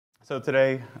So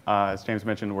today, as James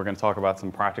mentioned, we're going to talk about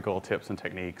some practical tips and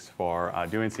techniques for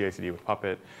doing CI/CD with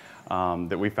Puppet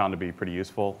that we found to be pretty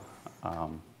useful.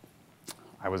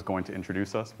 I was going to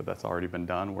introduce us, but that's already been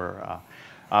done. Matt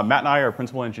and I are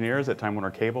principal engineers at Time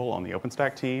Warner Cable on the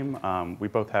OpenStack team. We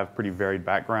both have pretty varied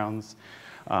backgrounds.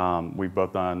 We've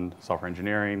both done software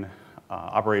engineering,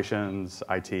 operations,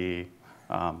 IT,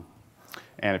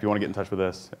 and if you want to get in touch with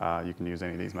us, you can use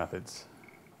any of these methods.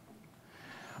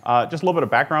 Just a little bit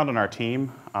of background on our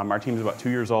team. Our team is about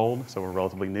 2 years old, so we're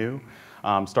relatively new.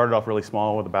 Started off really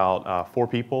small with about 4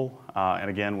 people. And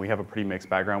again, we have a pretty mixed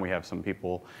background. We have some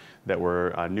people that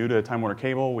were new to Time Warner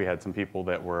Cable. We had some people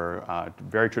that were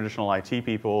very traditional IT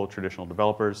people, traditional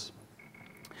developers.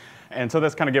 And so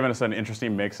that's kind of given us an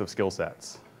interesting mix of skill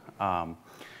sets.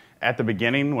 At the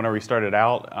beginning, whenever we started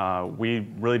out, we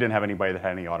really didn't have anybody that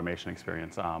had any automation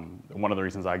experience. One of the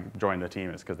reasons I joined the team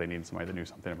is because they needed somebody that knew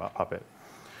something about Puppet.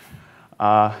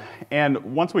 And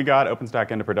once we got OpenStack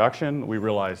into production, we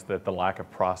realized that the lack of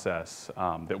process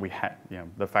that we had,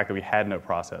 the fact that we had no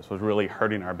process was really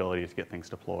hurting our ability to get things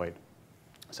deployed.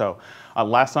 So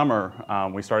last summer,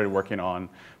 we started working on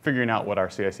figuring out what our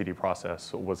CI/CD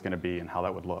process was going to be and how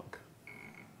that would look.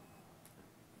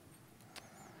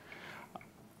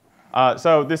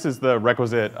 So this is the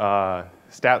requisite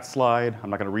stats slide. I'm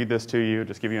not going to read this to you,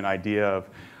 just give you an idea of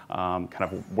kind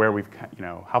of where we've,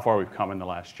 how far we've come in the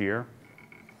last year.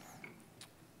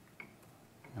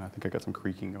 And I think I got some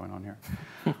creaking going on here.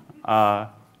 And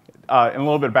a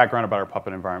little bit of background about our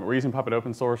Puppet environment. We're using Puppet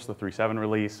open source, the 3.7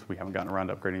 release. We haven't gotten around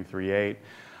to upgrading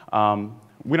 3.8.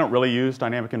 We don't really use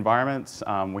dynamic environments.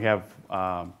 We have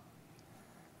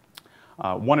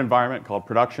one environment called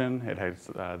production. It has,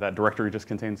 that directory just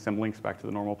contains symlinks back to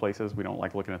the normal places. We don't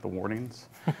like looking at the warnings.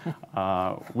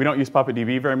 We don't use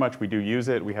PuppetDB very much. We do use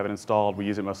it. We have it installed. We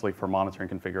use it mostly for monitoring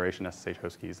configuration, SSH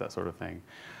host keys, that sort of thing.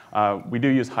 We do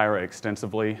use Hira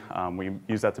extensively. We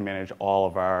use that to manage all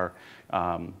of our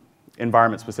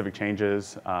environment-specific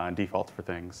changes and defaults for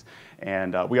things.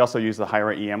 And we also use the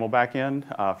Hira YAML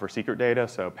backend for secret data,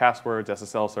 so passwords,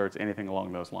 SSL certs, anything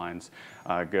along those lines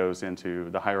goes into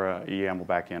the Hira YAML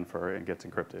backend for it gets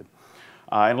encrypted.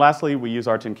 And lastly, we use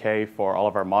R10K for all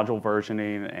of our module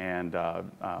versioning and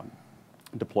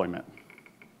deployment.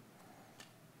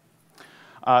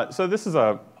 So this is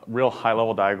a real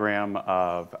high-level diagram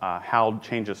of how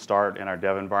changes start in our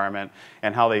dev environment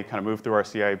and how they kind of move through our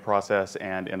CI process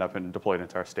and end up deployed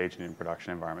into our staging and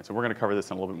production environment. So we're going to cover this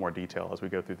in a little bit more detail as we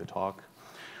go through the talk.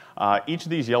 Each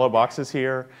of these yellow boxes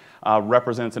here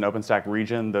represents an OpenStack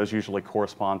region. Those usually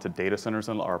correspond to data centers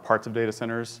or parts of data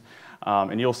centers.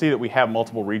 And you'll see that we have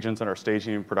multiple regions in our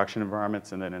staging and production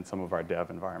environments and then in some of our dev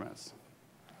environments.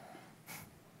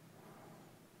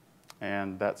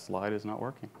 And that slide is not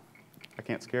working. I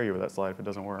can't scare you with that slide if it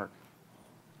doesn't work.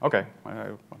 OK, I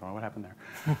don't know what happened there.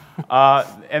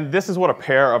 And this is what a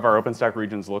pair of our OpenStack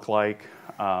regions look like.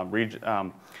 I'm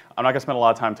not going to spend a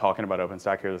lot of time talking about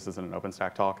OpenStack here. This isn't an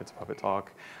OpenStack talk. It's a Puppet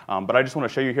talk. But I just want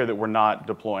to show you here that we're not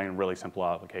deploying really simple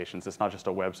applications. It's not just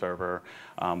a web server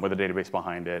with a database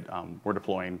behind it. We're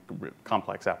deploying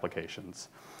complex applications.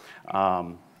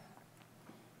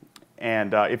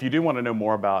 And if you do want to know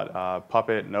more about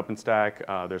Puppet and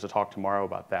OpenStack, there's a talk tomorrow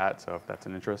about that, so if that's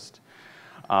an interest.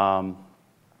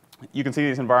 You can see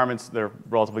these environments, they're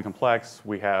relatively complex.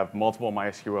 We have multiple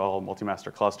MySQL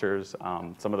multi-master clusters.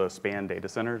 Some of those span data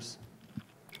centers.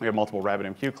 We have multiple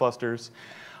RabbitMQ clusters.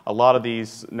 A lot of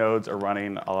these nodes are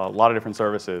running a lot of different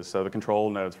services. So the control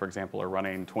nodes, for example, are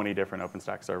running 20 different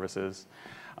OpenStack services.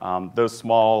 Those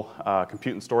small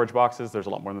compute and storage boxes, there's a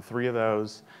lot more than 3 of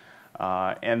those.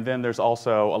 And then there's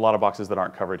also a lot of boxes that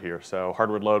aren't covered here. So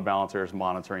hardware load balancers,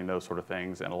 monitoring, those sort of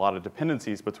things, and a lot of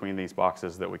dependencies between these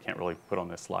boxes that we can't really put on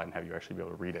this slide and have you actually be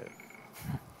able to read it.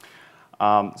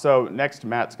 So next,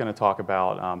 Matt's going to talk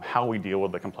about how we deal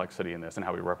with the complexity in this and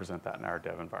how we represent that in our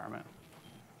dev environment.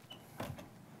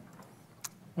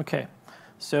 OK.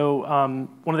 So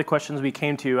one of the questions we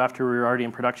came to after we were already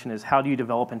in production is how do you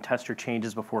develop and test your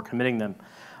changes before committing them?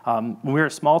 When we were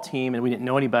a small team and we didn't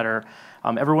know any better,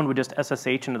 everyone would just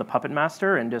SSH into the Puppet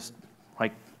master and just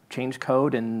change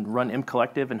code and run imp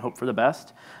collective and hope for the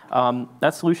best.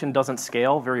 That solution doesn't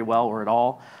scale very well or at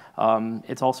all.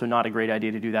 It's also not a great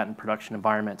idea to do that in production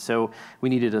environment. So we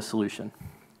needed a solution.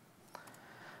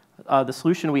 The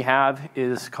solution we have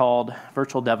is called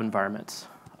virtual dev environments.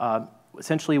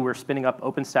 Essentially, we're spinning up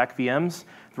OpenStack VMs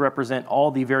to represent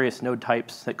all the various node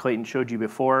types that Clayton showed you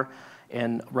before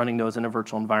and running those in a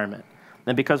virtual environment.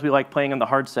 And because we like playing in the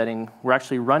hard setting, we're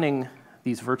actually running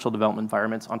these virtual development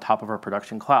environments on top of our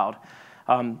production cloud.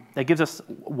 That gives us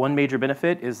one major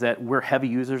benefit is that we're heavy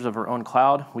users of our own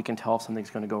cloud. We can tell if something's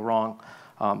going to go wrong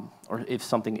or if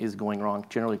something is going wrong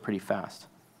generally pretty fast.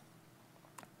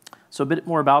 So a bit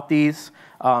more about these.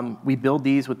 We build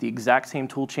these with the exact same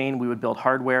tool chain we would build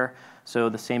hardware, so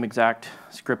the same exact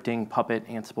scripting, Puppet,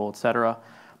 Ansible, et cetera.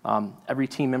 Every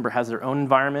team member has their own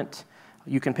environment.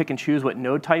 You can pick and choose what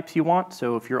node types you want.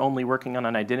 So if you're only working on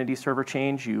an identity server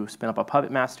change, you spin up a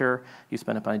Puppet master, you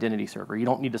spin up an identity server. You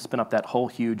don't need to spin up that whole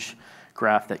huge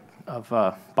graph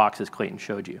of boxes Clayton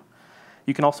showed you.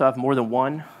 You can also have more than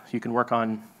one. So you can work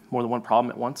on more than one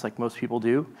problem at once, like most people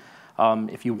do.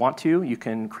 If you want to, you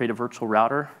can create a virtual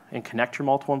router and connect your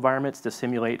multiple environments to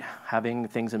simulate having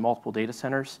things in multiple data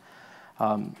centers,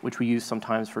 which we use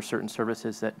sometimes for certain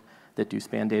services that do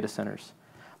span data centers.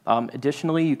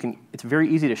 Additionally, it's very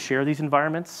easy to share these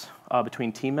environments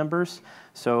between team members.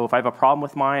 So if I have a problem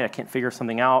with mine, I can't figure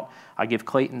something out, I give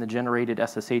Clayton the generated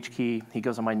SSH key. He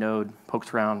goes on my node,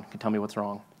 pokes around, can tell me what's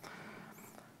wrong.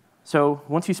 So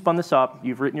once you spun this up,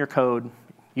 you've written your code,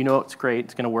 you know it's great,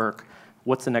 it's going to work.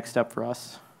 What's the next step for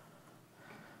us?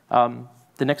 The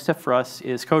next step for us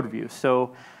is code review.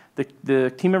 So the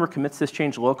team member commits this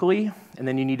change locally, and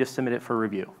then you need to submit it for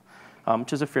review,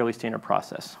 which is a fairly standard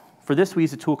process. For this, we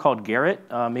use a tool called Garrett,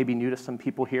 maybe new to some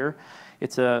people here.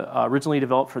 It's originally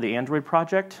developed for the Android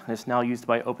project, and it's now used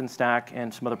by OpenStack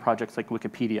and some other projects like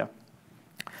Wikipedia.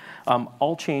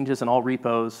 All changes and all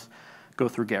repos go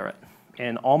through Garrett,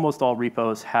 and almost all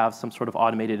repos have some sort of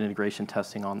automated integration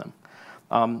testing on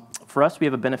them. For us, we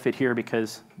have a benefit here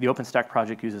because the OpenStack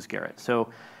project uses Garrett. So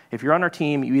if you're on our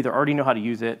team, you either already know how to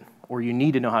use it or you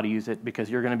need to know how to use it because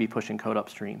you're going to be pushing code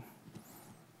upstream.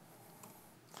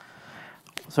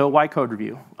 So why code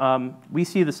review? We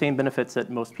see the same benefits that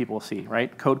most people see,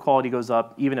 right? Code quality goes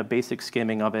up, even a basic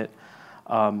skimming of it.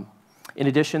 In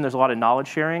addition, there's a lot of knowledge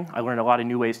sharing. I learned a lot of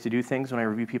new ways to do things when I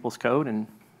review people's code, and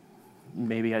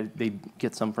maybe they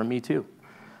get some from me too.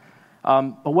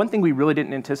 But one thing we really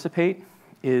didn't anticipate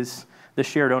is the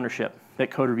shared ownership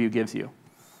that code review gives you.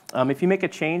 If you make a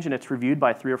change and it's reviewed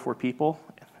by 3 or 4 people,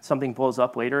 something blows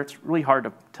up later, it's really hard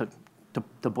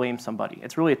to blame somebody.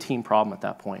 It's really a team problem at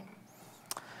that point.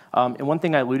 And one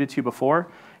thing I alluded to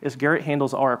before is Garrett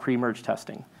handles all our pre-merge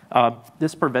testing.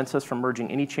 This prevents us from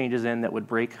merging any changes in that would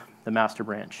break the master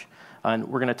branch. And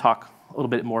we're going to talk a little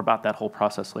bit more about that whole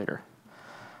process later.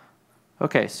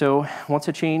 OK, so once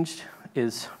a change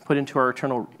is put into our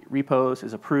internal repos,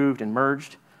 is approved and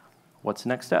merged, what's the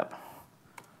next step?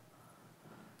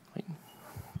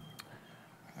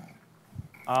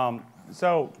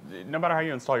 So no matter how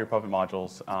you install your Puppet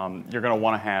modules, you're going to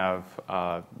want to have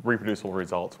reproducible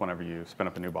results whenever you spin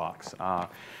up a new box.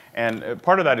 And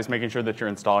part of that is making sure that you're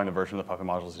installing the version of the Puppet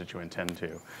modules that you intend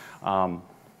to.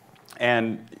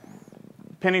 And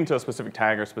pinning to a specific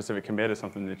tag or specific commit is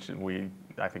something that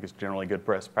I think is generally good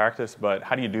best practice, but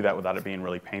how do you do that without it being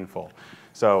really painful?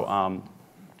 So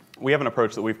we have an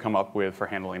approach that we've come up with for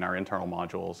handling our internal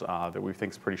modules that we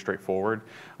think is pretty straightforward,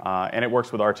 and it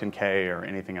works with R10K or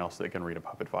anything else that can read a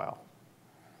Puppet file.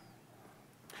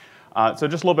 So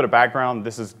just a little bit of background.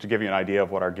 This is to give you an idea of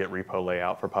what our Git repo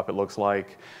layout for Puppet looks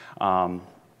like.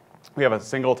 We have a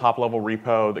single top-level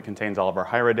repo that contains all of our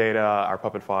HIRA data, our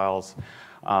Puppet files,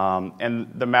 and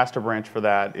the master branch for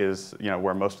that is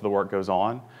where most of the work goes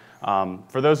on.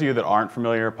 For those of you that aren't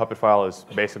familiar, Puppet file is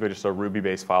basically just a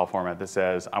Ruby-based file format that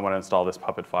says, I want to install this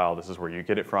Puppet file. This is where you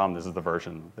get it from. This is the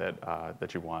version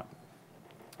that you want.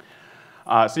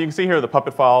 So you can see here the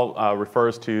Puppet file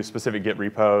refers to specific Git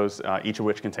repos, each of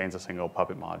which contains a single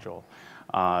Puppet module.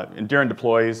 And during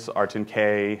deploys,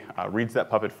 R10K reads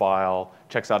that Puppet file,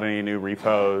 checks out any new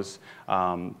repos,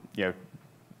 clones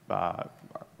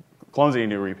any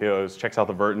new repos, checks out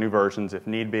the new versions if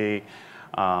need be.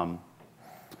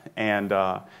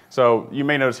 So you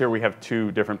may notice here we have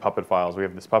 2 different Puppet files. We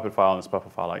have this Puppet file and this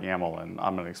Puppet file.yaml, and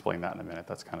I'm going to explain that in a minute.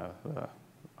 That's kind of the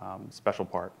special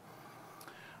part.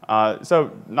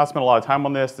 So not spend a lot of time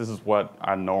on this. This is what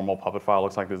our normal Puppet file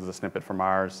looks like. This is a snippet from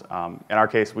ours. In our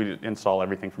case, we install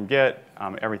everything from Git.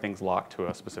 Everything's locked to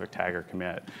a specific tag or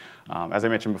commit. As I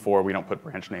mentioned before, we don't put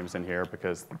branch names in here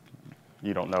because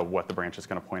you don't know what the branch is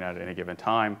going to point at any given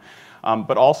time.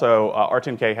 But also,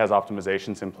 R10K has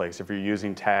optimizations in place. If you're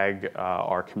using tag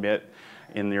or commit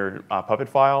in your Puppet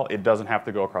file, it doesn't have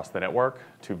to go across the network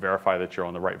to verify that you're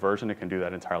on the right version. It can do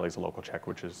that entirely as a local check,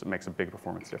 which makes a big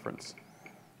performance difference.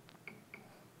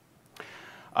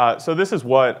 So this is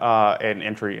what an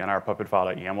entry in our Puppet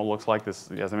file.yaml looks like. This,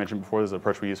 as I mentioned before, this is an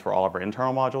approach we use for all of our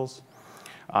internal modules.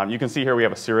 You can see here we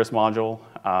have a Cirrus module.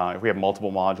 If we have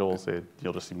multiple modules,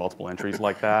 you'll just see multiple entries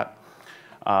like that.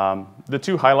 The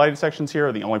two highlighted sections here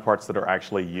are the only parts that are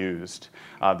actually used.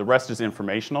 The rest is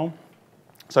informational.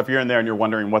 So if you're in there and you're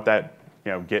wondering what that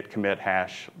git commit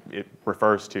hash it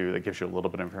refers to, that gives you a little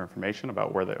bit of information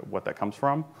about what that comes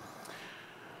from.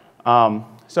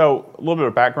 So a little bit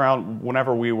of background.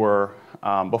 Whenever we were,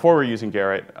 before we were using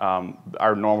Gerrit,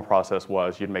 our normal process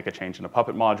was you'd make a change in a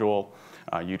Puppet module,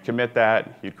 you'd commit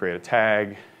that, you'd create a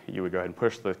tag, you would go ahead and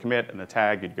push the commit and the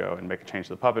tag, you'd go and make a change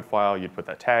to the Puppet file, you'd put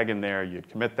that tag in there, you'd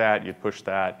commit that, you'd push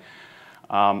that.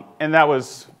 And that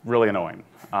was really annoying,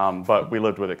 but we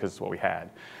lived with it because it's what we had.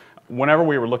 Whenever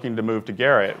we were looking to move to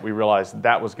Gerrit, we realized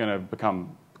that was going to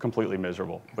become completely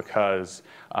miserable because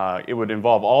it would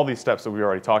involve all these steps that we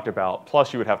already talked about,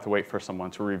 plus you would have to wait for someone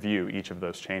to review each of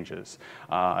those changes.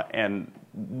 And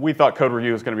we thought code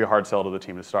review was going to be a hard sell to the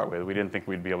team to start with. We didn't think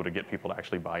we'd be able to get people to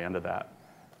actually buy into that.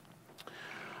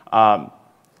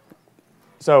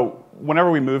 So whenever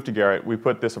we moved to Gerrit, we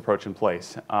put this approach in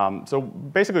place. So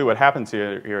basically what happens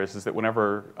here is that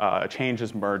whenever a change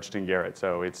is merged in Gerrit,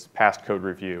 so it's past code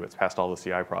review, it's past all the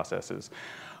CI processes,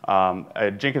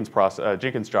 a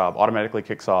Jenkins job automatically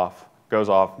kicks off, goes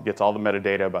off, gets all the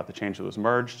metadata about the change that was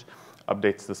merged,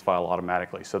 updates this file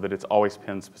automatically so that it's always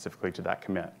pinned specifically to that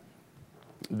commit.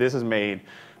 This has made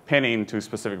pinning to a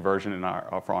specific version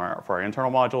for our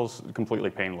internal modules completely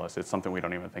painless. It's something we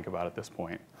don't even think about at this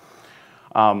point.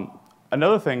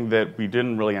 Another thing that we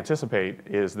didn't really anticipate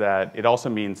is that it also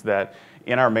means that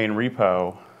in our main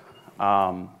repo,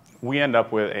 we end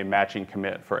up with a matching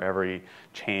commit for every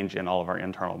change in all of our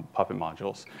internal Puppet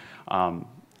modules.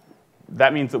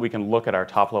 That means that we can look at our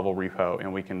top-level repo,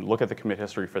 and we can look at the commit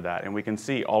history for that, and we can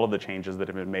see all of the changes that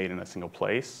have been made in a single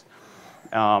place.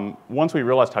 Once we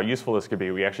realized how useful this could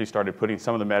be, we actually started putting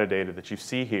some of the metadata that you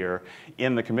see here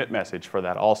in the commit message for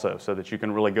that also, so that you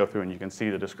can really go through and you can see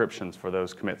the descriptions for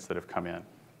those commits that have come in.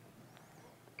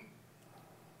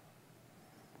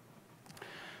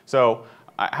 So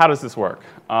how does this work?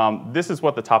 This is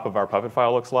what the top of our Puppet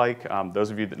file looks like.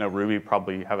 Those of you that know Ruby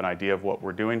probably have an idea of what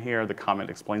we're doing here. The comment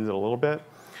explains it a little bit.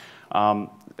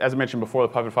 As I mentioned before,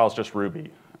 the Puppet file is just Ruby.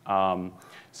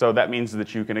 So that means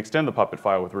that you can extend the Puppet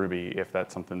file with Ruby if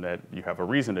that's something that you have a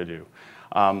reason to do.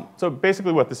 So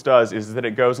basically what this does is that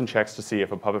it goes and checks to see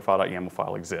if a puppetfile.yaml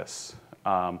file exists.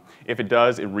 If it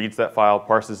does, it reads that file,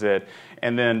 parses it,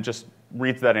 and then just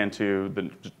reads that into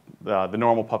the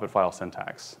normal Puppet file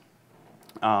syntax.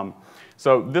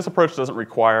 So this approach doesn't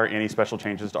require any special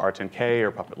changes to R10K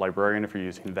or Puppet Librarian if you're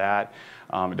using that.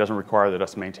 It doesn't require that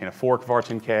us maintain a fork of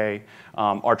R10K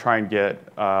or try and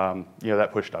get that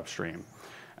pushed upstream.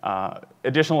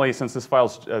 Additionally, since this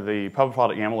file's, the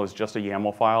puppetfile.yaml is just a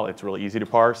YAML file, it's really easy to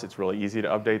parse, it's really easy to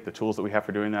update. The tools that we have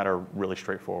for doing that are really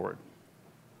straightforward.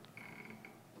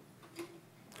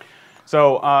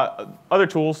 So other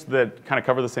tools that kind of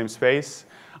cover the same space.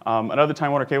 Another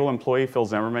Time Warner Cable employee, Phil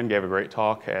Zimmerman, gave a great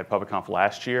talk at PuppetConf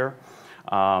last year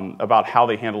about how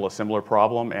they handle a similar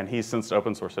problem, and he's since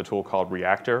open sourced a tool called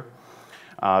Reactor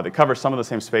that covers some of the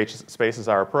same space as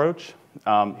our approach.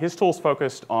 His tool's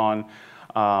focused on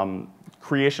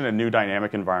creation of new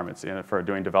dynamic environments for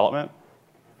doing development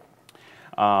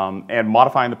and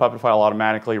modifying the Puppet file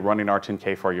automatically, running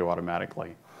R10K for you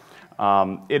automatically.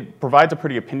 It provides a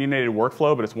pretty opinionated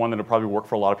workflow, but it's one that will probably work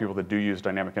for a lot of people that do use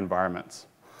dynamic environments.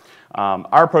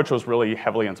 Our approach was really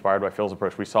heavily inspired by Phil's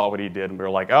approach. We saw what he did, and we were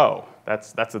like, oh,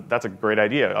 that's a great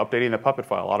idea. Updating the Puppet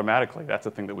file automatically, that's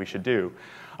a thing that we should do.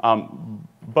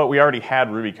 But we already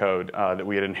had Ruby code that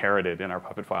we had inherited in our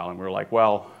Puppet file, and we were like,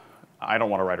 well, I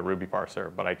don't want to write a Ruby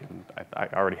parser, but I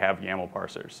already have YAML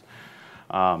parsers.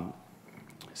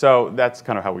 So that's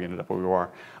kind of how we ended up where we are.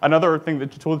 Another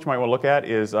tool that you might want to look at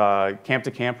is Camp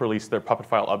to Camp released their Puppet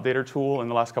file updater tool in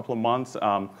the last couple of months.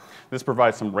 This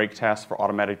provides some rake tests for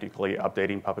automatically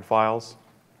updating Puppet files.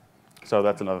 So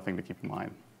that's another thing to keep in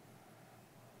mind.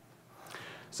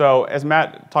 So as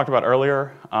Matt talked about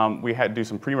earlier, we had to do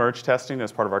some pre-merge testing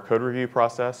as part of our code review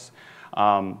process.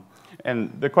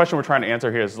 And the question we're trying to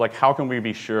answer here is, like, how can we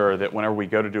be sure that whenever we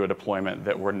go to do a deployment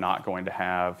that we're not going to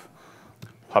have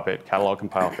Puppet catalog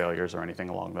compile failures or anything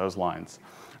along those lines?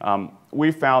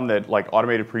 We found that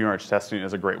automated pre-merge testing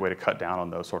is a great way to cut down on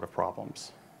those sort of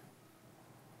problems.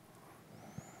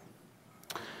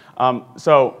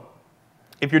 So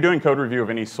if you're doing code review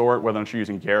of any sort, whether or not you're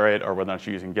using Gerrit or whether or not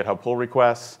you're using GitHub pull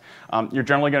requests, you're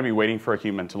generally going to be waiting for a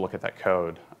human to look at that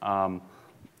code.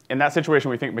 In that situation,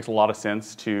 we think it makes a lot of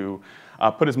sense to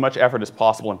put as much effort as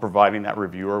possible in providing that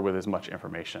reviewer with as much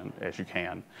information as you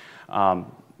can.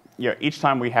 Each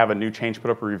time we have a new change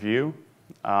put up a review,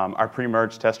 our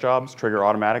pre-merge test jobs trigger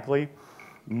automatically.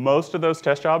 Most of those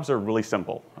test jobs are really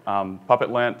simple.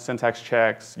 Puppet lint, syntax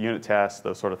checks, unit tests,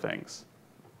 those sort of things.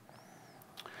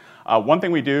 One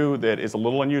thing we do that is a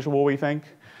little unusual, we think,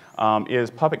 is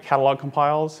Puppet catalog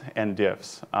compiles and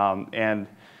diffs.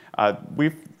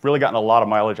 We've really gotten a lot of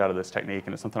mileage out of this technique,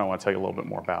 and it's something I want to tell you a little bit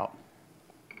more about.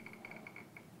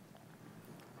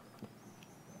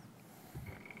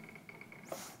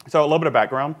 So a little bit of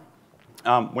background.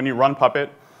 When you run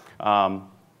Puppet,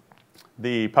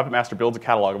 the Puppet master builds a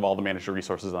catalog of all the managed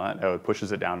resources on that node,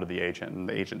 pushes it down to the agent, and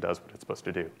the agent does what it's supposed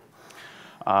to do.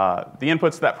 The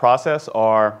inputs to that process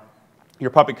are your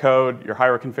Puppet code, your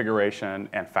hierarchy configuration,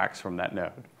 and facts from that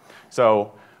node.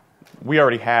 So we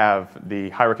already have the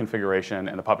hierarchy configuration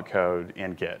and the Puppet code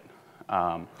in Git.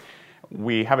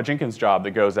 We have a Jenkins job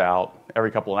that goes out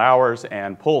every couple of hours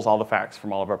and pulls all the facts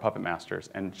from all of our Puppet masters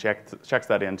and checks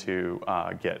that into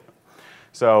Git.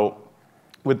 So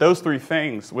with those three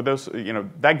things,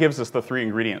 that gives us the three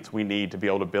ingredients we need to be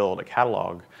able to build a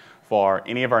catalog for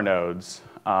any of our nodes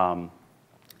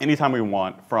anytime we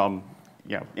want from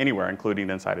anywhere, including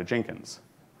inside of Jenkins.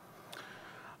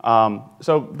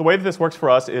 So the way that this works for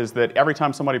us is that every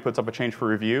time somebody puts up a change for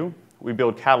review, we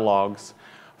build catalogs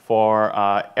for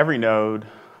every node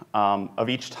of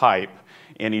each type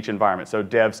in each environment, so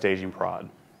dev, staging, prod.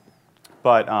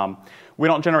 But we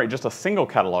don't generate just a single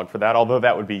catalog for that, although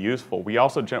that would be useful. We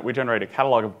also generate a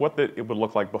catalog of what it would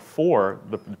look like before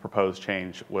the proposed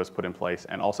change was put in place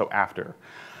and also after.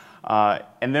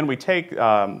 And then we take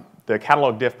the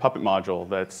catalog diff Puppet module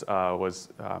that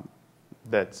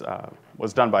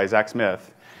was done by Zach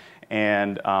Smith,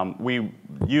 and we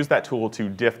use that tool to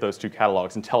diff those two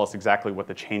catalogs and tell us exactly what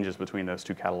the changes between those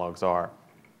two catalogs are.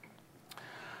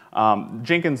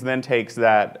 Jenkins then takes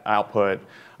that output,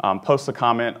 posts a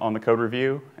comment on the code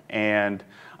review, and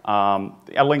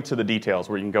a link to the details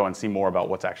where you can go and see more about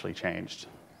what's actually changed.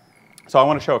 So I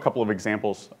want to show a couple of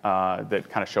examples that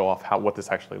kind of show off what this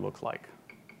actually looks like.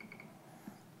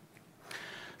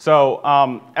 So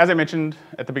as I mentioned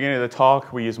at the beginning of the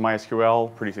talk, we use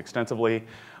MySQL pretty extensively.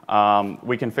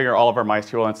 We configure all of our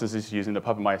MySQL instances using the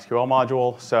Puppet MySQL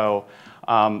module. So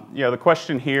the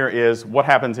question here is, what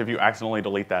happens if you accidentally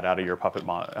delete that out of your Puppet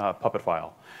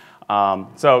file?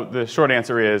 So the short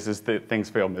answer is that things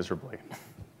fail miserably.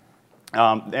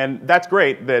 And that's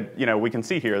great that we can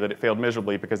see here that it failed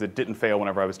miserably because it didn't fail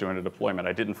whenever I was doing a deployment.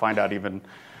 I didn't find out even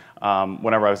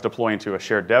whenever I was deploying to a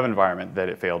shared dev environment that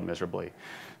it failed miserably.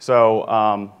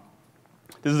 So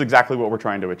this is exactly what we're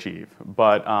trying to achieve.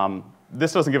 But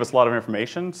this doesn't give us a lot of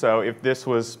information. So if this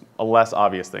was a less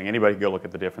obvious thing, anybody could go look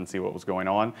at the diff and see what was going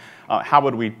on. How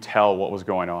would we tell what was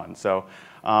going on? So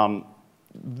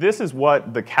this is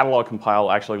what the catalog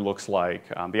compile actually looks like.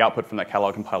 The output from that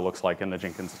catalog compile looks like in the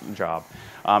Jenkins job.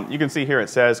 You can see here it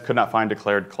says, could not find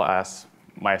declared class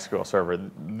MySQL server.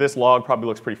 This log probably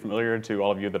looks pretty familiar to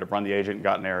all of you that have run the agent and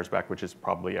gotten errors back, which is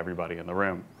probably everybody in the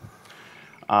room.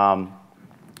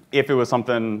 If it was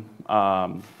something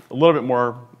a little bit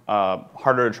more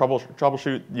harder to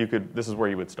troubleshoot, this is where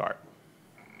you would start.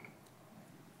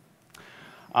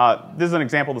 This is an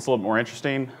example that's a little bit more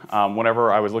interesting.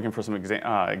 Whenever I was looking for some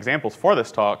examples for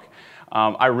this talk,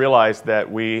 I realized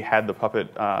that we had the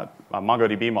Puppet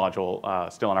MongoDB module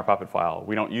still in our Puppet file.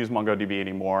 We don't use MongoDB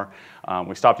anymore.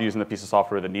 We stopped using the piece of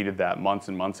software that needed that months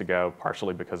and months ago,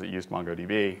 partially because it used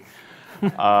MongoDB.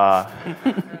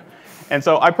 And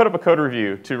so I put up a code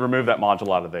review to remove that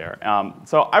module out of there.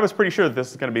 So I was pretty sure that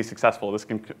this is going to be successful. This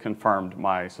confirmed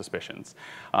my suspicions.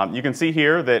 You can see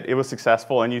here that it was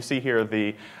successful, and you see here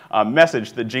the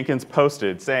message that Jenkins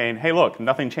posted saying, hey, look,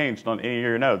 nothing changed on any of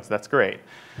your nodes. That's great.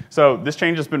 So this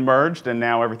change has been merged, and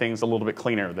now everything's a little bit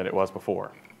cleaner than it was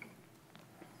before.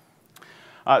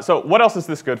 So what else is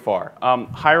this good for?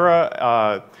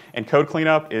 Hira and code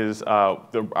cleanup is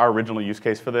our original use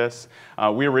case for this.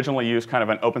 We originally used kind of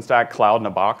an OpenStack cloud in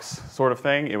a box sort of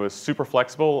thing. It was super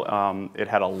flexible. It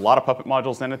had a lot of Puppet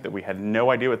modules in it that we had no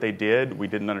idea what they did. We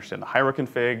didn't understand the Hira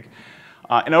config.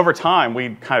 And over time,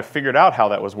 we kind of figured out how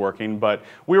that was working, but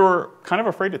we were kind of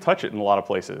afraid to touch it in a lot of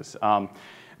places.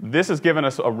 This has given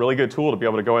us a really good tool to be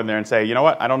able to go in there and say, you know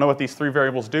what, I don't know what these three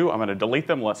variables do. I'm going to delete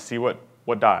them. Let's see what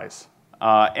dies.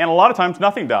 And a lot of times,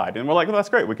 nothing died. And we're like, well, that's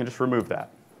great. We can just remove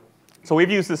that. So we've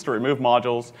used this to remove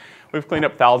modules. We've cleaned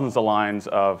up thousands of lines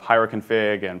of Hira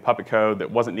config and Puppet code that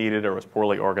wasn't needed or was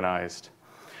poorly organized.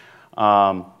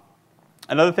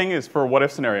 Another thing is for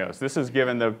what-if scenarios. This has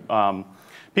given the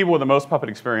people with the most Puppet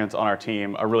experience on our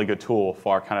team a really good tool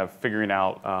for kind of figuring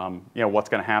out what's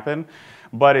going to happen.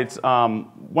 But it's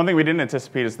one thing we didn't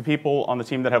anticipate is the people on the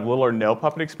team that have little or no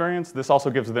Puppet experience. This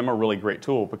also gives them a really great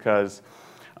tool because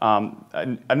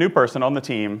a new person on the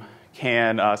team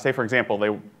can, say for example,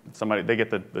 they get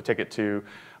the ticket to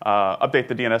update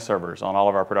the DNS servers on all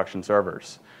of our production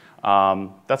servers.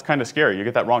 that's kind of scary. You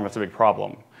get that wrong, that's a big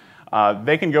problem.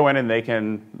 They can go in and they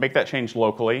can make that change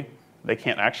locally. They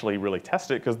can't actually really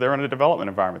test it because they're in a development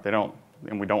environment.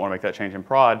 And we don't want to make that change in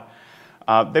prod.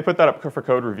 They put that up for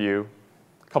code review.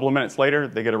 A couple of minutes later,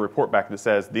 they get a report back that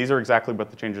says, these are exactly what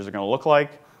the changes are going to look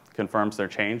like, confirms their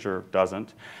change or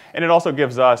doesn't. And it also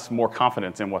gives us more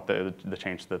confidence in what the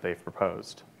change that they've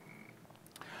proposed.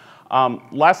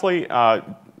 Lastly, not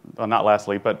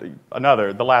lastly, but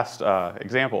the last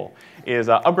example is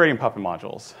upgrading Puppet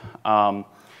modules.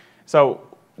 So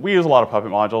we use a lot of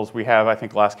Puppet modules. We have, I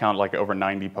think, last count, like over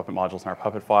 90 Puppet modules in our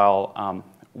Puppet file.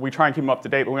 We try and keep them up to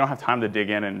date, but we don't have time to dig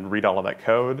in and read all of that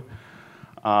code.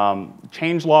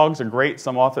 Change logs are great.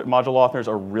 Some module authors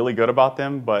are really good about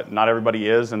them, but not everybody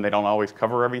is, and they don't always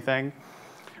cover everything.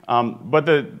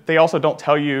 But they also don't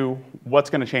tell you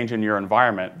what's going to change in your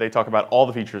environment. They talk about all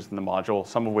the features in the module,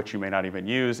 some of which you may not even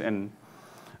use. And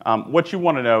what you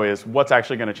want to know is what's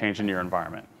actually going to change in your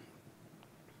environment.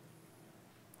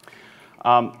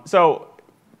 So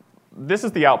this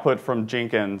is the output from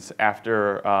Jenkins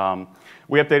after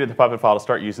we updated the Puppet file to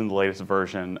start using the latest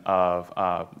version of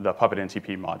the Puppet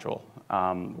NTP module.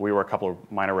 We were a couple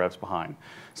of minor revs behind.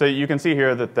 So you can see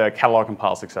here that the catalog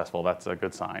compile is successful. That's a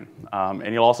good sign.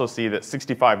 And you'll also see that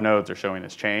 65 nodes are showing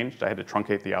this changed. I had to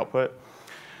truncate the output.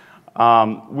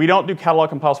 We don't do catalog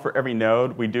compiles for every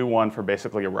node. We do one for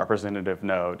basically a representative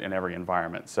node in every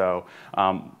environment. So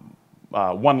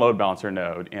one load balancer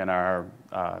node in our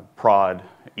prod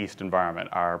east environment,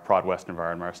 our prod west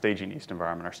environment, our staging east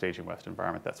environment, our staging west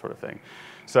environment, that sort of thing.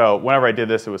 So whenever I did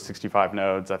this, it was 65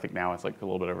 nodes. I think now it's like a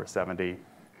little bit over 70.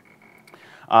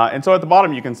 And so at the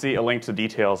bottom, you can see a link to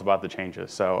details about the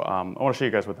changes. So I want to show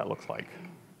you guys what that looks like.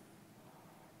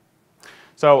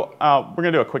 So we're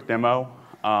going to do a quick demo.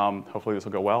 Hopefully this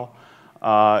will go well.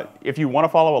 If you want to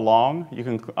follow along, you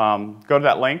can go to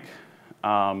that link.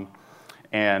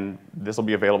 And this will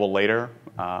be available later.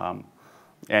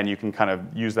 And you can kind of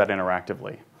use that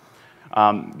interactively.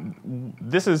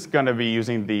 This is going to be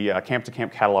using the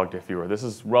camp-to-camp catalog diff viewer. This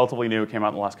is relatively new. It came out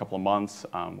in the last couple of months.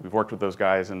 We've worked with those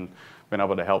guys and been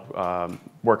able to help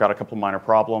work out a couple of minor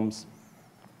problems.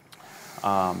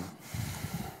 So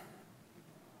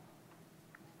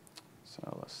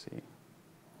let's see.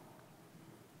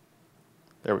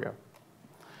 There we go.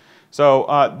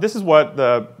 So this is what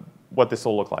this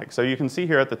will look like. So you can see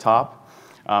here at the top,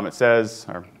 it says,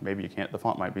 or maybe you can't, the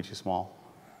font might be too small.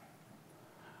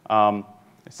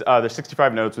 There's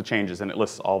 65 nodes with changes, and it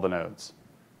lists all the nodes.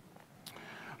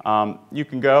 You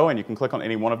can go and you can click on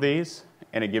any one of these,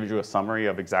 and it gives you a summary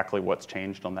of exactly what's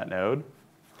changed on that node.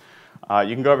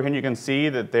 You can go over here and you can see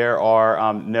that there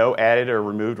are no added or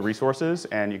removed resources,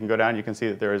 and you can go down and you can see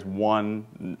that there is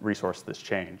one resource that's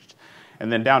changed.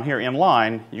 And then down here in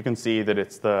line, you can see that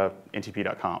it's the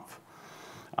ntp.conf.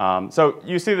 So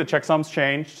you see the checksums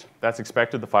changed. That's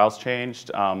expected. The file's changed.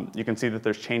 You can see that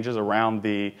there's changes around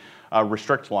the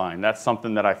restrict line. That's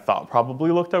something that I thought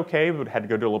probably looked okay, but had to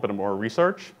go do a little bit more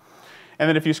research. And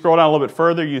then if you scroll down a little bit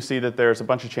further, you see that there's a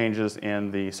bunch of changes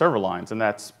in the server lines, and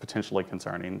that's potentially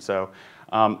concerning. So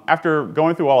after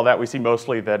going through all of that, we see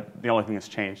mostly that the only thing that's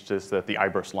changed is that the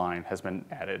iburst line has been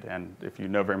added. And if you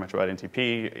know very much about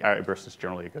NTP, iburst is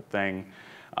generally a good thing.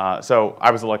 So I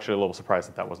was actually a little surprised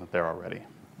that that wasn't there already.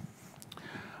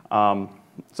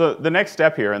 So the next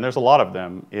step here, and there's a lot of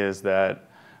them, is that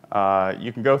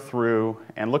you can go through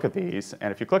and look at these,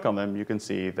 and if you click on them, you can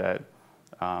see that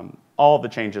all of the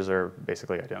changes are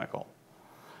basically identical.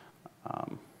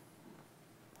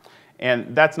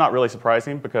 And that's not really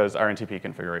surprising because our NTP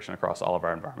configuration across all of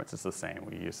our environments is the same.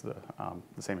 We use the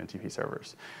same NTP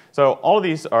servers. So all of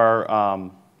these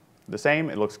are the same.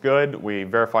 It looks good. We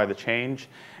verify the change,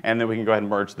 and then we can go ahead and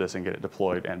merge this and get it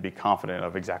deployed and be confident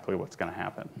of exactly what's going to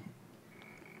happen.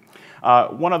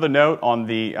 One other note on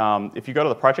the, if you go to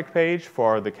the project page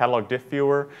for the catalog diff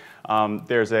viewer,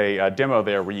 there's a demo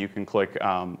there where you can click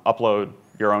upload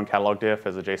your own catalog diff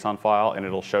as a JSON file, and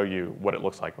it'll show you what it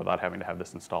looks like without having to have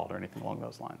this installed or anything along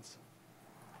those lines.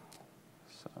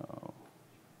 So,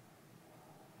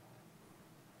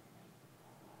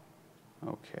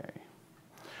 okay.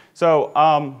 So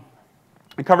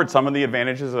I covered some of the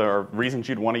advantages or reasons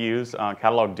you'd want to use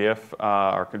catalog diff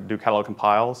or do catalog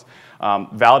compiles.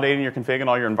 Validating your config in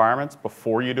all your environments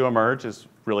before you do a merge is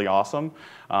really awesome.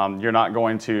 You're not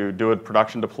going to do a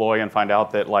production deploy and find out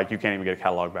that like you can't even get a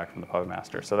catalog back from the Puppet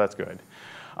master, so that's good.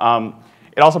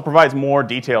 It also provides more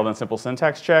detail than simple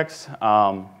syntax checks,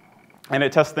 and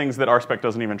it tests things that RSpec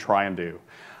doesn't even try and do.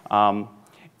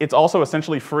 It's also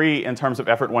essentially free in terms of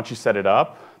effort once you set it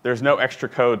up. There's no extra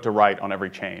code to write on every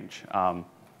change.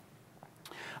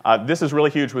 This is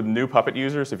really huge with new Puppet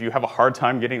users. If you have a hard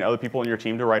time getting other people in your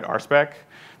team to write RSpec,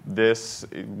 this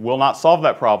will not solve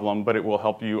that problem, but it will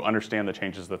help you understand the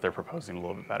changes that they're proposing a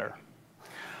little bit better.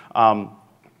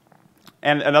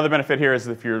 And another benefit here is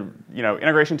if you're,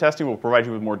 integration testing will provide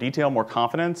you with more detail, more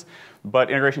confidence,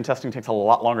 but integration testing takes a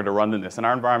lot longer to run than this. In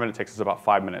our environment, it takes us about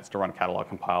 5 minutes to run a catalog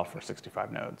compile for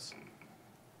 65 nodes.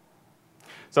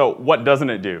 So what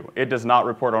doesn't it do? It does not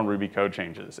report on Ruby code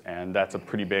changes, and that's a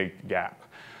pretty big gap.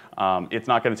 It's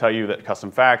not going to tell you that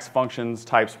custom facts, functions,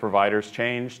 types, providers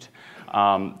changed.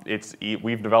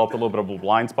 We've developed a little bit of a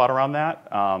blind spot around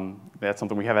that. That's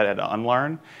something we have had to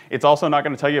unlearn. It's also not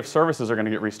going to tell you if services are going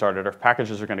to get restarted or if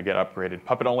packages are going to get upgraded.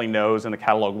 Puppet only knows in the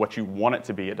catalog what you want it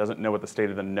to be. It doesn't know what the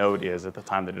state of the node is at the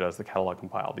time that it does the catalog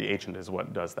compile. The agent is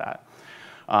what does that.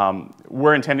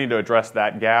 We're intending to address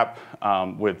that gap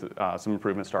with some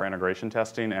improvements to our integration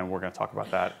testing, and we're going to talk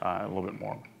about that a little bit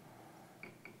more.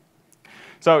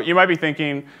 So you might be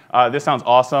thinking, this sounds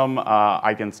awesome.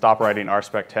 I can stop writing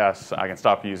RSpec tests. I can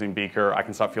stop using Beaker. I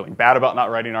can stop feeling bad about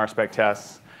not writing RSpec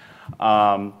tests.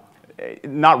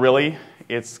 Not really.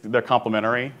 They're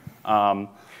complementary.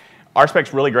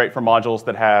 RSpec's really great for modules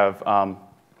that have a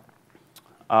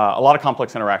lot of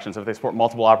complex interactions. If they support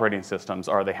multiple operating systems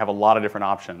or they have a lot of different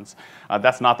options,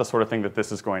 that's not the sort of thing that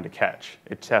this is going to catch.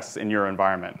 It tests in your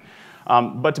environment.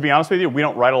 But to be honest with you, we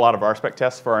don't write a lot of RSpec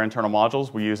tests for our internal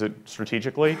modules. We use it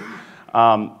strategically.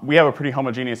 We have a pretty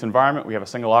homogeneous environment. We have a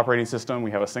single operating system.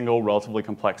 We have a single relatively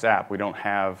complex app. We don't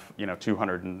have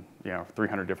 200 and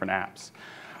 300 different apps.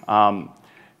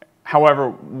 However,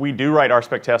 we do write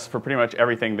RSpec tests for pretty much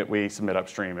everything that we submit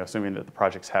upstream, assuming that the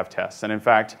projects have tests. And in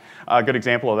fact, a good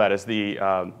example of that is the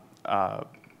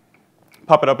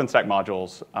Puppet OpenStack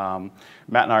modules.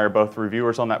 Matt and I are both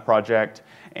reviewers on that project,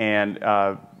 and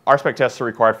RSpec tests are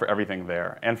required for everything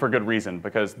there, and for good reason,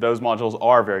 because those modules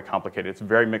are very complicated. It's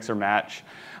very mix or match,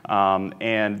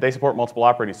 and they support multiple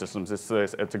operating systems. It's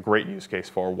a great use case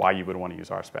for why you would want to use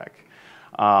RSpec.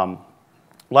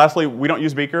 Lastly, we don't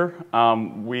use Beaker.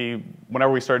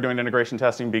 Whenever we started doing integration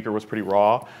testing, Beaker was pretty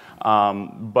raw,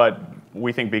 but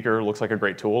we think Beaker looks like a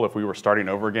great tool. If we were starting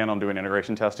over again on doing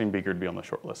integration testing, Beaker would be on the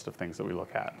short list of things that we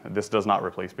look at. This does not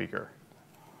replace Beaker.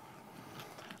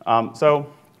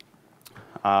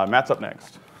 Matt's up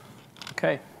next.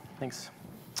 Okay, thanks.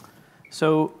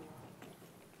 So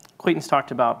Clayton's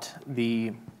talked about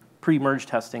the pre-merge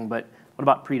testing, but what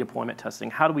about pre-deployment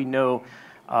testing? How do we know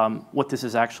what this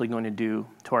is actually going to do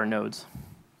to our nodes?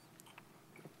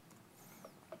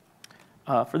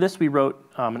 For this, we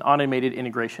wrote an automated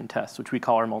integration test, which we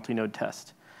call our multi-node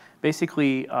test.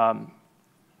 Basically, on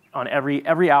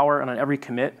every hour and on every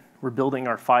commit, we're building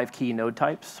our 5 key node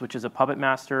types, which is a puppet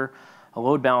master, a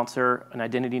load balancer, an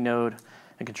identity node,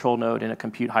 a control node, and a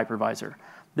compute hypervisor.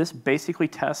 This basically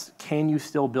tests, can you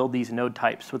still build these node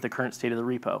types with the current state of the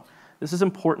repo? This is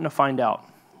important to find out.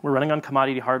 We're running on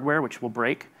commodity hardware, which will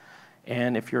break.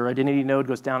 And if your identity node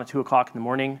goes down at 2 o'clock in the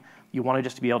morning, you want to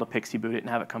just be able to pixie boot it and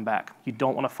have it come back. You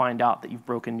don't want to find out that you've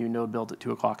broken new node builds at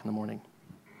 2 o'clock in the morning.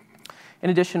 In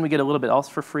addition, we get a little bit else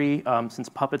for free. Since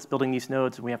Puppet's building these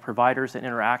nodes, and we have providers that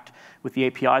interact with the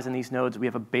APIs in these nodes, we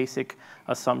have a basic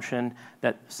assumption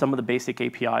that some of the basic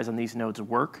APIs on these nodes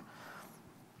work.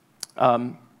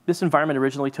 This environment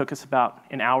originally took us about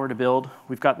an hour to build.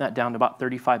 We've gotten that down to about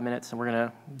 35 minutes, and we're going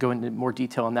to go into more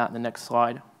detail on that in the next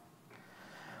slide.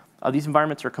 These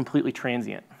environments are completely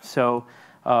transient. So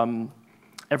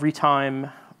every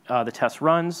time the test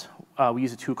runs, we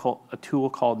use a tool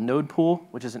called Node Pool,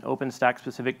 which is an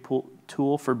OpenStack-specific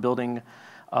tool for building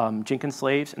Jenkins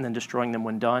slaves and then destroying them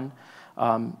when done.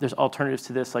 There's alternatives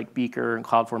to this, like Beaker and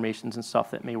CloudFormations and stuff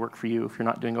that may work for you if you're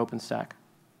not doing OpenStack.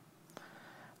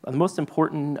 The most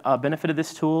important benefit of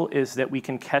this tool is that we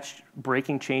can catch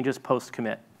breaking changes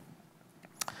post-commit.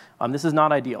 This is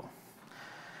not ideal,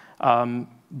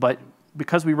 but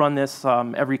because we run this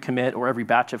every commit or every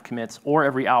batch of commits or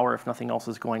every hour if nothing else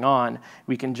is going on,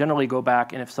 we can generally go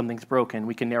back, and if something's broken,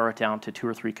 we can narrow it down to 2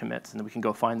 or 3 commits, and then we can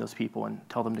go find those people and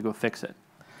tell them to go fix it.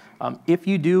 If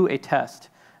you do a test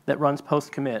that runs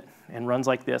post-commit and runs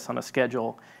like this on a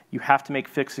schedule, you have to make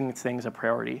fixing things a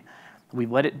priority. We've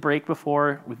let it break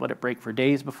before, we've let it break for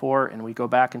days before, and we go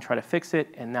back and try to fix it,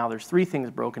 and now there's 3 things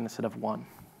broken instead of 1.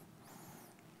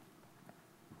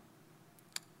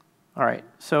 All right,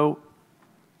 so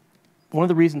one of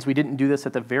the reasons we didn't do this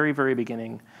at the very, very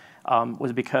beginning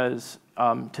was because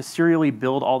to serially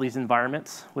build all these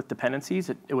environments with dependencies,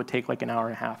 it would take like an hour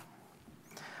and a half.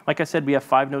 Like I said, we have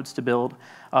 5 nodes to build.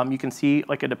 You can see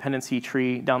like a dependency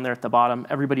tree down there at the bottom.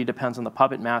 Everybody depends on the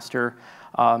puppet master.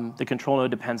 The control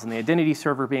node depends on the identity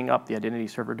server being up. The identity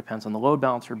server depends on the load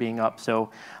balancer being up. So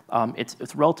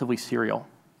it's relatively serial.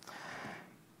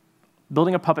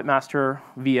 Building a puppet master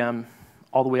VM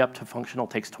all the way up to functional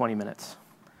takes 20 minutes.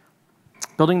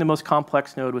 Building the most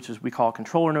complex node, which is we call a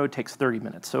controller node, takes 30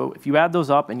 minutes. So if you add those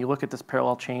up and you look at this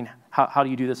parallel chain, how do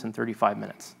you do this in 35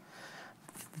 minutes?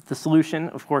 The solution,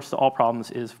 of course, to all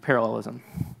problems is parallelism.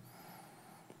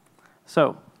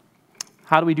 So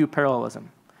how do we do parallelism?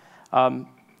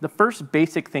 The first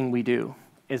basic thing we do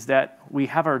is that we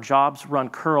have our jobs run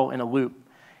curl in a loop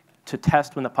to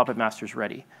test when the puppet master is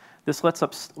ready. This lets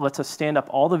us stand up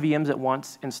all the VMs at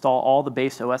once, install all the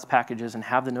base OS packages, and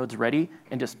have the nodes ready,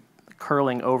 and just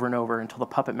curling over and over until the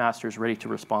puppet master is ready to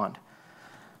respond.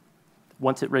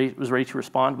 Once it was ready to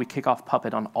respond, we kick off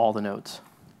Puppet on all the nodes.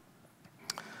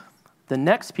 The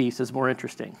next piece is more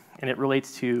interesting, and it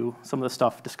relates to some of the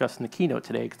stuff discussed in the keynote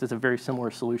today, because it's a very similar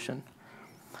solution.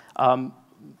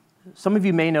 Some of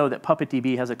you may know that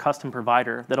PuppetDB has a custom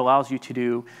provider that allows you to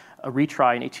do a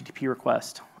retry an HTTP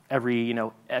request every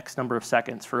X number of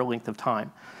seconds for a length of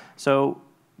time. So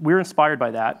we're inspired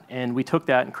by that, and we took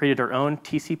that and created our own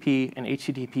TCP and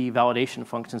HTTP validation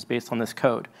functions based on this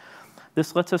code.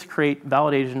 This lets us create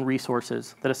validation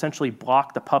resources that essentially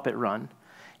block the Puppet run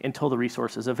until the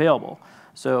resource is available.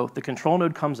 So the control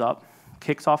node comes up,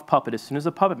 kicks off Puppet as soon as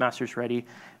the Puppet master is ready,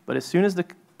 but as soon as the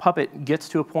Puppet gets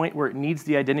to a point where it needs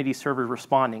the identity server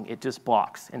responding, it just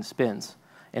blocks and spins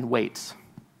and waits.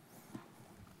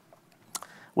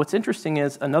 What's interesting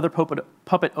is another Puppet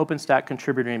OpenStack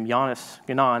contributor named Giannis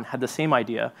Ganon had the same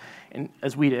idea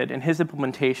as we did, and his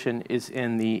implementation is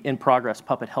in the in-progress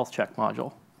Puppet health check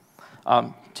module.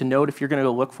 To note, if you're going to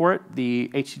go look for it,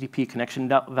 the HTTP connection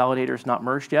validator is not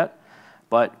merged yet,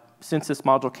 but since this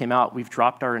module came out, we've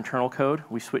dropped our internal code.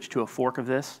 We switched to a fork of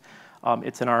this.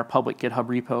 It's in our public GitHub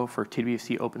repo for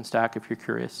TWC OpenStack if you're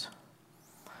curious.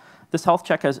 This health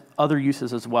check has other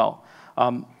uses as well.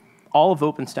 All of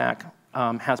OpenStack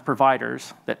has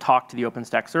providers that talk to the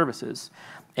OpenStack services.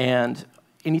 And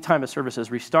anytime a service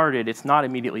is restarted, it's not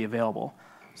immediately available.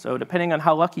 So depending on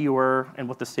how lucky you were and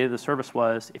what the state of the service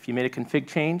was, if you made a config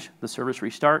change, the service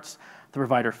restarts, the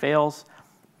provider fails,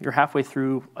 you're halfway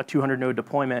through a 200-node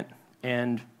deployment,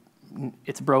 and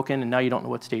it's broken, and now you don't know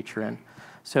what state you're in.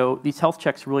 So these health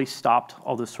checks really stopped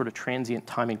all those sort of transient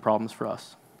timing problems for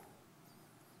us.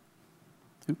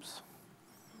 Oops.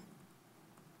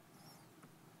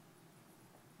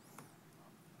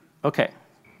 OK,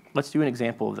 let's do an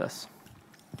example of this.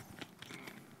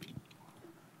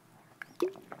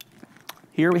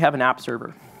 Here we have an app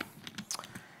server.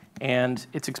 And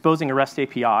it's exposing a REST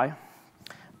API.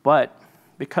 But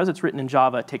because it's written in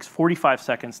Java, it takes 45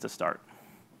 seconds to start,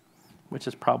 which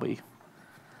is probably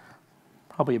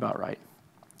about right.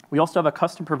 We also have a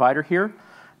custom provider here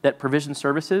that provisions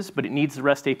services, but it needs the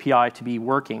REST API to be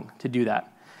working to do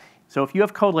that. So if you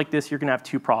have code like this, you're going to have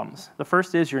 2 problems. The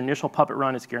first is your initial Puppet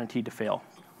run is guaranteed to fail.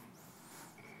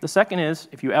 The second is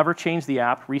if you ever change the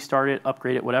app, restart it,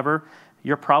 upgrade it, whatever,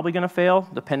 you're probably going to fail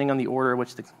depending on the order in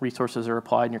which the resources are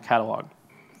applied in your catalog.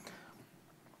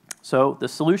 So the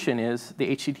solution is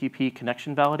the HTTP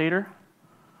connection validator.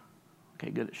 OK,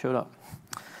 good, it showed up.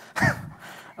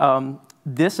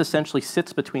 This essentially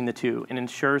sits between the two and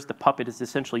ensures the Puppet is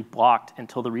essentially blocked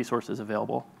until the resource is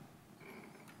available.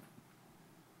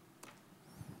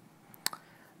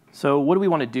 So what do we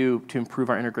want to do to improve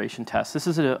our integration tests? This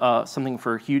is something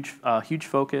for huge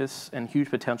focus and huge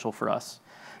potential for us.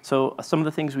 So some of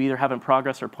the things we either have in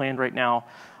progress or planned right now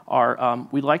are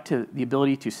we'd like the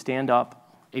ability to stand up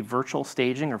a virtual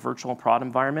staging or virtual prod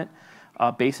environment,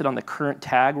 base it on the current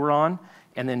tag we're on,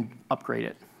 and then upgrade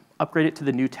it. Upgrade it to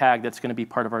the new tag that's going to be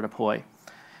part of our deploy.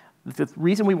 The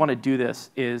reason we want to do this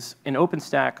is in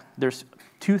OpenStack, there's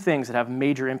 2 things that have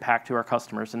major impact to our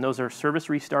customers, and those are service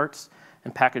restarts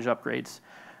and package upgrades.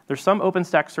 There's some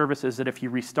OpenStack services that if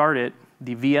you restart it,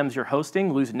 the VMs you're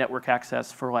hosting lose network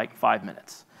access for like 5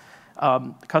 minutes.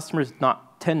 Customers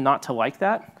tend not to like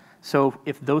that. So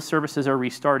if those services are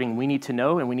restarting, we need to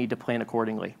know and we need to plan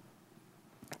accordingly.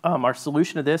 Our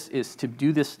solution to this is to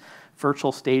do this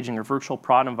virtual staging or virtual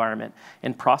prod environment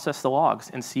and process the logs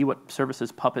and see what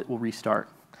services Puppet will restart.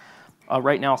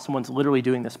 Right now, someone's literally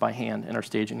doing this by hand in our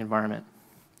staging environment.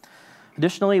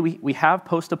 Additionally, we have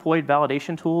post-deployed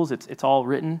validation tools. It's all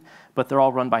written, but they're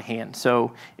all run by hand.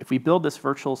 So if we build this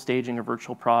virtual staging or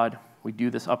virtual prod, we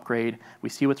do this upgrade, we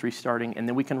see what's restarting, and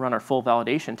then we can run our full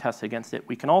validation tests against it.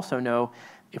 We can also know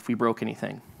if we broke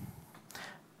anything.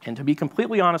 And to be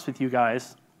completely honest with you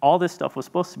guys, all this stuff was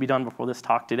supposed to be done before this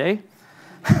talk today.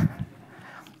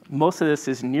 Most of this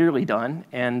is nearly done,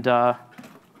 and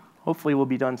hopefully we'll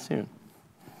be done soon.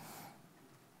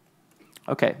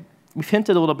 Okay, we've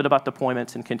hinted a little bit about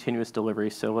deployments and continuous delivery,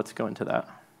 so let's go into that.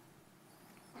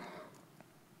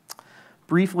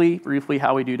 Briefly,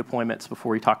 how we do deployments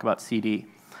before we talk about CD.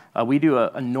 We do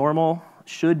a normal,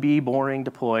 should be boring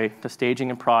deploy to staging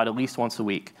and prod at least once a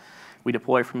week. We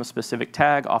deploy from a specific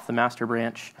tag off the master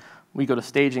branch. We go to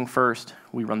staging first.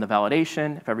 We run the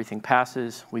validation. If everything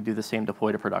passes, we do the same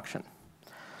deploy to production.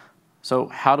 So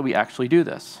how do we actually do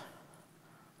this?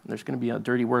 There's going to be a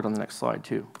dirty word on the next slide,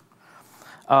 too.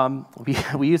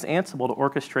 We use Ansible to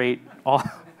orchestrate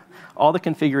all the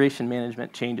configuration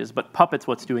management changes, but Puppet's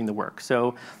what's doing the work.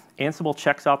 So Ansible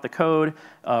checks out the code,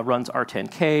 runs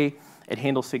R10K. It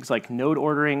handles things like node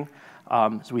ordering.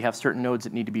 So we have certain nodes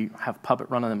that need to have Puppet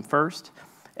run on them first.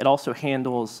 It also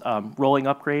handles rolling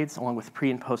upgrades along with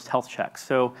pre and post health checks.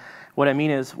 So what I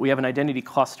mean is we have an identity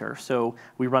cluster. So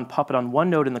we run Puppet on one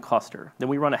node in the cluster. Then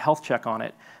we run a health check on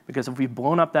it, because if we've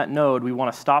blown up that node, we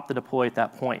want to stop the deploy at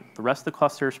that point. The rest of the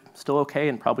cluster is still OK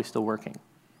and probably still working.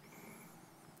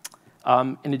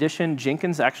 In addition,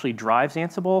 Jenkins actually drives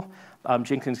Ansible.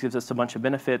 Jenkins gives us a bunch of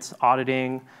benefits: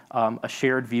 auditing, a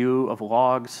shared view of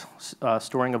logs,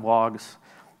 storing of logs,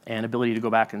 and ability to go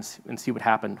back and see what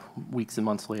happened weeks and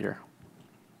months later.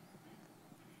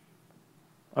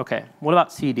 OK, what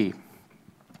about CD?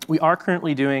 We are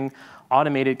currently doing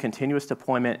automated continuous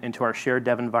deployment into our shared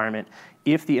dev environment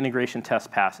if the integration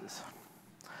test passes.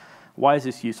 Why is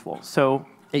this useful? So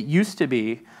it used to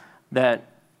be that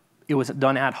it was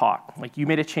done ad hoc. Like, you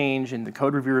made a change and the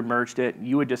code reviewer merged it.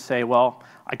 You would just say, well,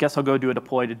 I guess I'll go do a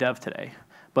deploy to dev today.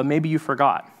 But maybe you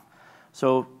forgot.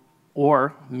 So,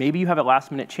 or maybe you have a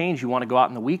last-minute change you want to go out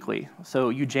in the weekly. So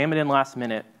you jam it in last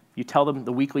minute. You tell them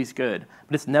the weekly's good.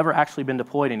 But it's never actually been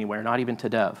deployed anywhere, not even to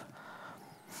dev.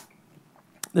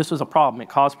 This was a problem. It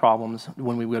caused problems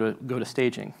when we would go to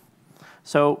staging.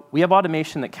 So we have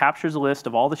automation that captures a list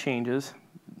of all the changes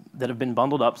that have been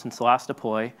bundled up since the last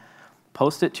deploy,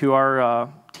 post it to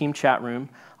our team chat room,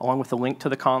 along with a link to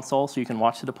the console so you can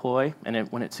watch the deploy. And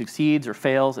when it succeeds or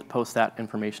fails, it posts that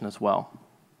information as well.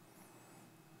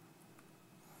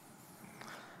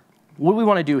 What do we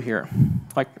want to do here?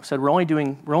 Like I said, we're only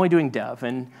doing dev,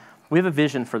 and we have a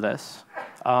vision for this.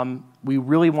 We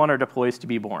really want our deploys to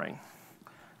be boring.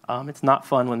 It's not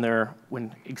fun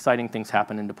when exciting things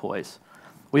happen in deploys.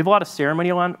 We have a lot of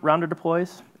ceremony around our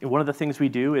deploys. And one of the things we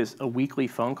do is a weekly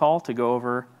phone call to go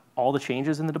over all the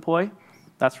changes in the deploy.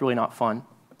 That's really not fun.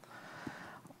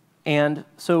 And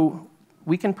so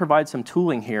we can provide some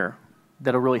tooling here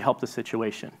that'll really help the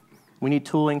situation. We need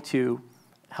tooling to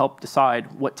help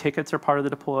decide what tickets are part of the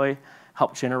deploy,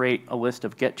 help generate a list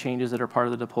of get changes that are part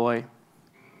of the deploy,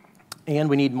 and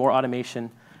we need more automation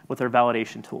with our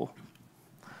validation tool.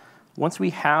 Once we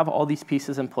have all these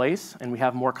pieces in place and we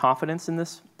have more confidence in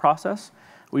this process,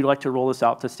 we'd like to roll this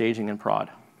out to staging and prod.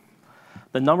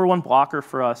 The #1 blocker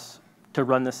for us to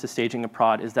run this to staging and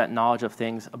prod is that knowledge of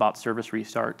things about service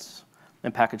restarts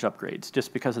and package upgrades,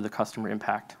 just because of the customer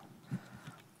impact.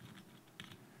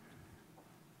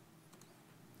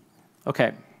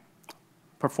 OK,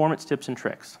 performance tips and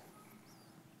tricks.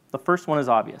 The first one is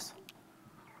obvious.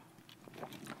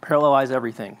 Parallelize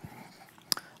everything.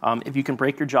 If you can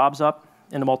break your jobs up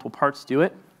into multiple parts, do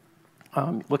it.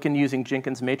 Look into using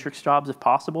Jenkins matrix jobs if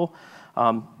possible.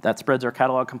 That spreads our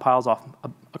catalog compiles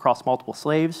across multiple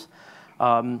slaves.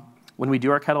 When we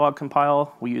do our catalog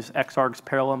compile, we use Xarg's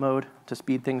parallel mode to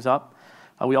speed things up.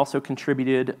 We also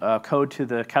contributed code to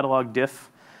the catalog diff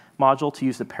module to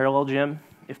use the parallel gem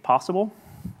if possible,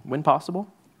 when possible.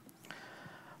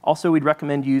 Also, we'd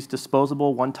recommend use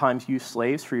disposable one-time use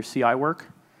slaves for your CI work.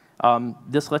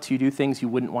 This lets you do things you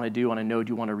wouldn't want to do on a node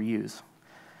you want to reuse.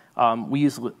 We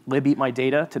use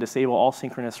libeatmydata to disable all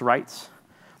synchronous writes.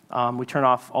 We turn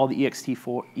off all the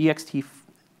ext4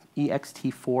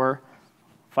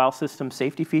 file system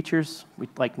safety features,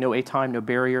 like no A-time, no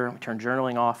barrier. We turn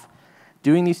journaling off.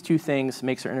 Doing these two things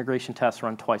makes our integration tests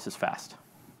run twice as fast.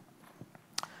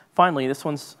 Finally, this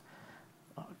one's,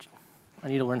 I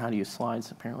need to learn how to use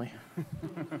slides, apparently.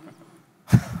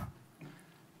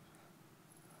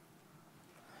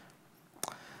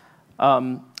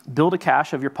 Build a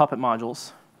cache of your Puppet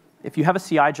modules. If you have a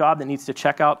CI job that needs to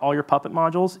check out all your Puppet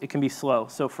modules, it can be slow.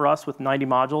 So for us, with 90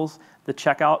 modules, the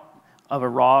checkout of a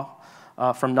raw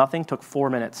from nothing took 4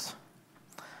 minutes.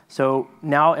 So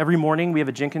now every morning we have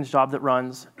a Jenkins job that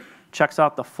runs, checks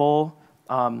out the full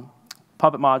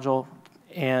Puppet module,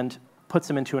 and puts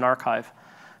them into an archive.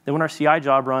 Then when our CI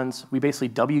job runs, we basically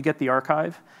wget the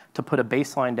archive to put a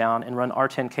baseline down and run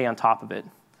R10K on top of it.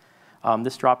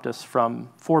 This dropped us from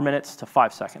 4 minutes to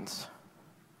 5 seconds.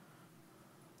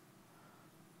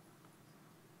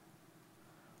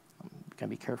 I'm going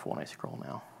to be careful when I scroll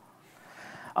now.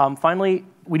 Finally,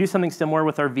 we do something similar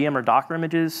with our VM or Docker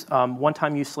images.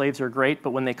 One-time use slaves are great,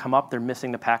 but when they come up, they're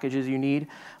missing the packages you need.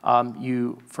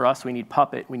 For us, we need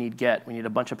Puppet, we need Get, we need a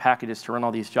bunch of packages to run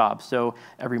all these jobs. So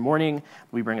every morning,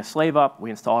 we bring a slave up, we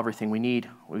install everything we need,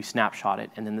 we snapshot it,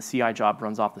 and then the CI job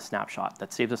runs off the snapshot.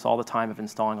 That saves us all the time of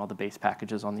installing all the base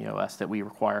packages on the OS that we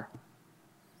require.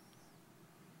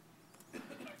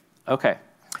 OK,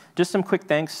 just some quick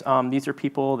thanks. These are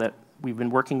people that we've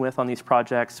been working with on these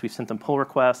projects. We've sent them pull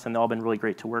requests, and they've all been really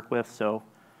great to work with. So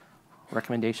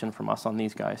recommendation from us on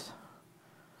these guys.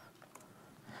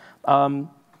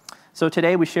 So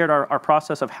today we shared our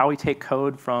process of how we take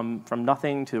code from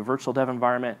nothing to a virtual dev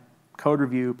environment, code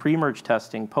review, pre-merge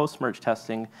testing, post-merge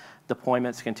testing,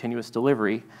 deployments, continuous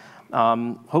delivery.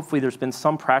 Hopefully there's been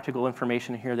some practical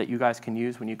information here that you guys can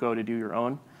use when you go to do your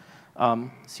own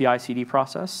CI/CD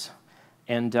process.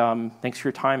 And thanks for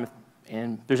your time.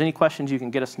 And if there's any questions, you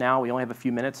can get us now. We only have a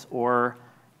few minutes, or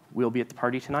we'll be at the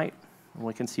party tonight, and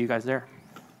we can see you guys there.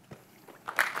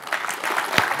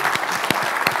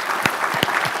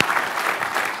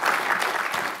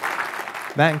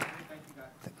 Matt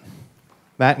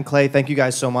and Clay, thank you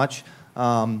guys so much.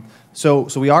 So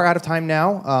we are out of time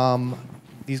now.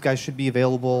 These guys should be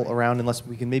available around unless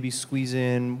we can maybe squeeze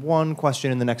in one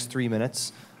question in the next 3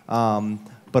 minutes.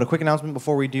 But a quick announcement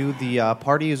before we do. The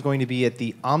party is going to be at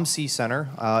the OMSI Center.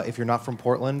 If you're not from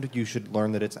Portland, you should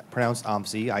learn that it's pronounced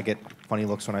OMSI. I get funny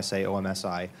looks when I say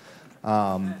OMSI.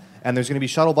 And there's going to be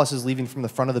shuttle buses leaving from the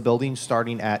front of the building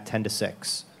starting at 10 to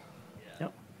 6.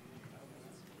 Yep.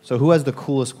 So who has the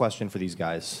coolest question for these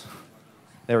guys?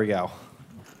 There we go.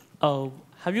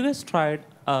 Have you guys tried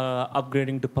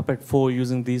upgrading to Puppet 4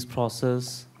 using these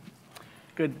processes?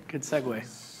 Good segue.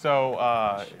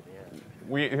 So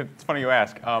it's funny you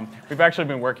ask. We've actually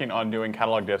been working on doing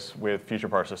catalog diffs with feature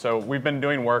parser. So we've been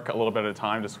doing work a little bit at a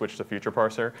time to switch to feature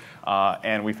parser.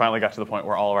 And we finally got to the point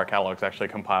where all of our catalogs actually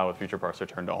compile with feature parser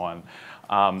turned on.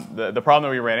 The problem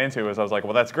that we ran into is I was like,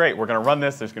 well, that's great. We're going to run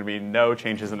this. There's going to be no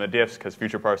changes in the diffs because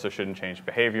feature parser shouldn't change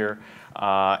behavior.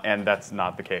 And that's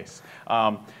not the case.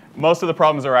 Most of the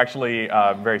problems are actually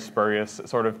very spurious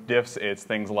sort of diffs. It's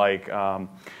things like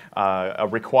a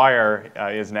require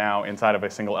is now inside of a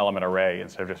single element array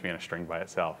instead of just being a string by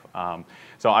itself.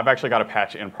 So I've actually got a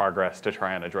patch in progress to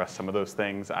try and address some of those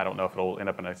things. I don't know if it'll end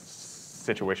up in a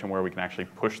situation where we can actually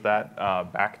push that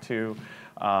back to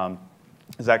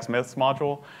Zach Smith's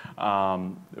module.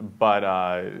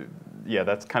 Yeah,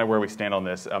 that's kind of where we stand on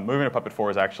this. Moving to Puppet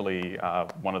 4 is actually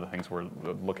one of the things we're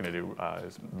looking to do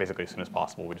is basically as soon as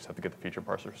possible. We just have to get the feature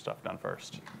parser stuff done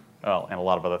first. Well, and a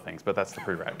lot of other things, but that's the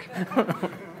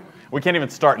prereq. We can't even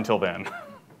start until then.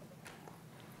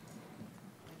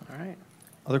 All right.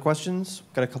 Other questions?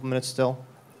 Got a couple minutes still.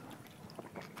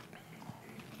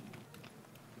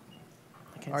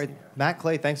 All right, Matt,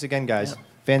 Clay, thanks again, guys. Yep.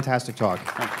 Fantastic talk.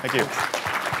 Thank you.